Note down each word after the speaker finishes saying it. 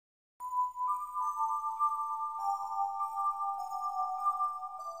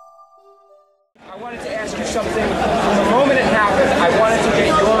wanted to ask you something. From the moment it happened, I wanted to get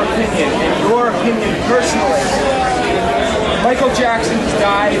your opinion, and your opinion personally. Michael Jackson has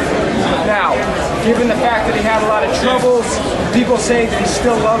died. Now, given the fact that he had a lot of troubles, people say that he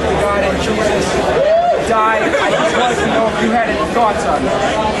still loved the God and Jesus. Died. I just wanted to know if you had any thoughts on that.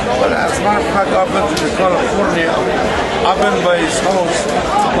 Well, as a matter of fact, I've been to California. I've been by his house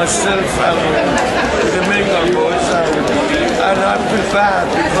myself and the Megan boys, and I feel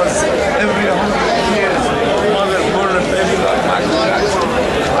bad because every 100 years, mother born a baby like Michael Jackson.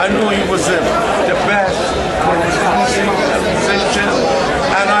 I know he was the best for his music and musician,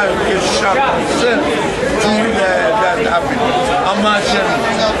 and I get shocked myself to hear that happened. Imagine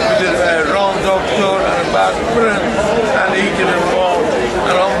with a wrong doctor and a bad friend, and he get involved,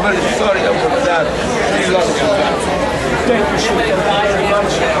 and I'm very sorry about that. He lost his life. Thank you, Sheik. Very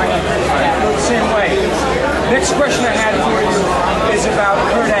much. I feel the same way. Next question I had for you is about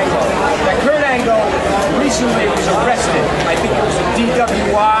Kurt Angle. Now, Kurt Angle recently was arrested. I think it was a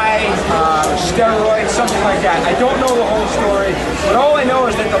DWI, steroids, something like that. I don't know the whole story, but all I know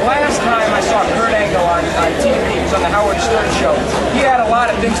is that the last time I saw Kurt Angle on TV, it was on the Howard Stern show, he had a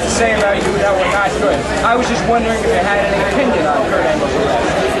lot of things to say about you that were not good. I was just wondering if you had any opinion on Kurt Angle's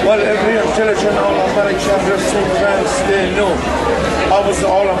arrest. Well, every intelligent All-American wrestling fans, they know. I was the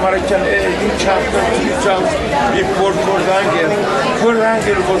All-American AAU Champion 3 times before Kurt Angle. Kurt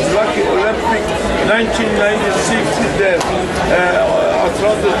Angle was lucky Olympic 1996 in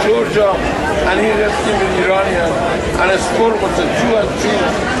Atlanta, Georgia, and he wrestled with Iranian, and his score was a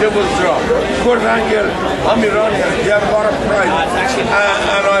 2-2 double draw. Kurt Angle, I'm Iranian, he had a lot of pride,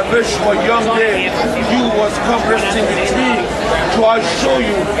 and I wish my young day you was come wrestling with me to show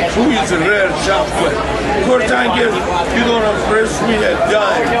you who is a real champion. Kurt Angle, you don't impress me a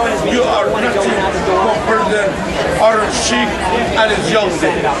dime. You are nothing compared than Sheik and his young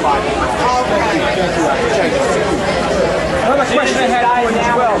day. Another question I had for you as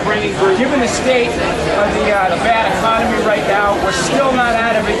well. Given the state of the bad economy right now, we're still not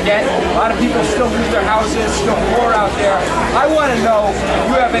out of it yet. A lot of people still lose their houses, still poor out there. I want to know if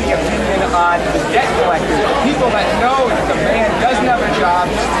you have any opinion on the debt collectors, people that know that the man doesn't have a job,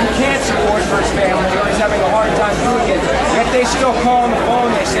 he can't support for his family, or he's having a hard time doing it, yet they still call on the phone,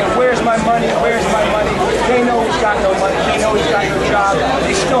 they say, where's my money, where's my money? They know he's got no money, they know he's got no job,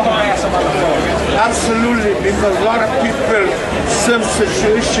 they still harass him on the phone. Absolutely, because a lot of people, same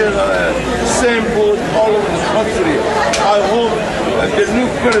situation, same boat all over the country. I hope the new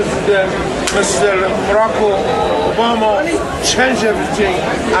president, Mr. Barack Obama, change everything,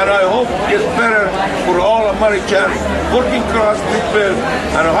 and I hope it's better for all American working class people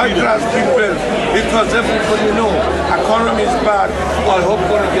and high class people, because everybody knows economy is bad. I hope it's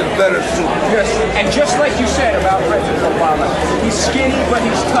going to get better soon. Yes, and just like you said about President Obama, he's skinny but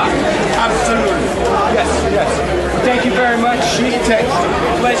he's tough. Absolutely. Yes, yes. Thank you very much, Sheik.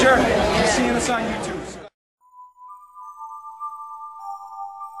 Pleasure. See you on YouTube.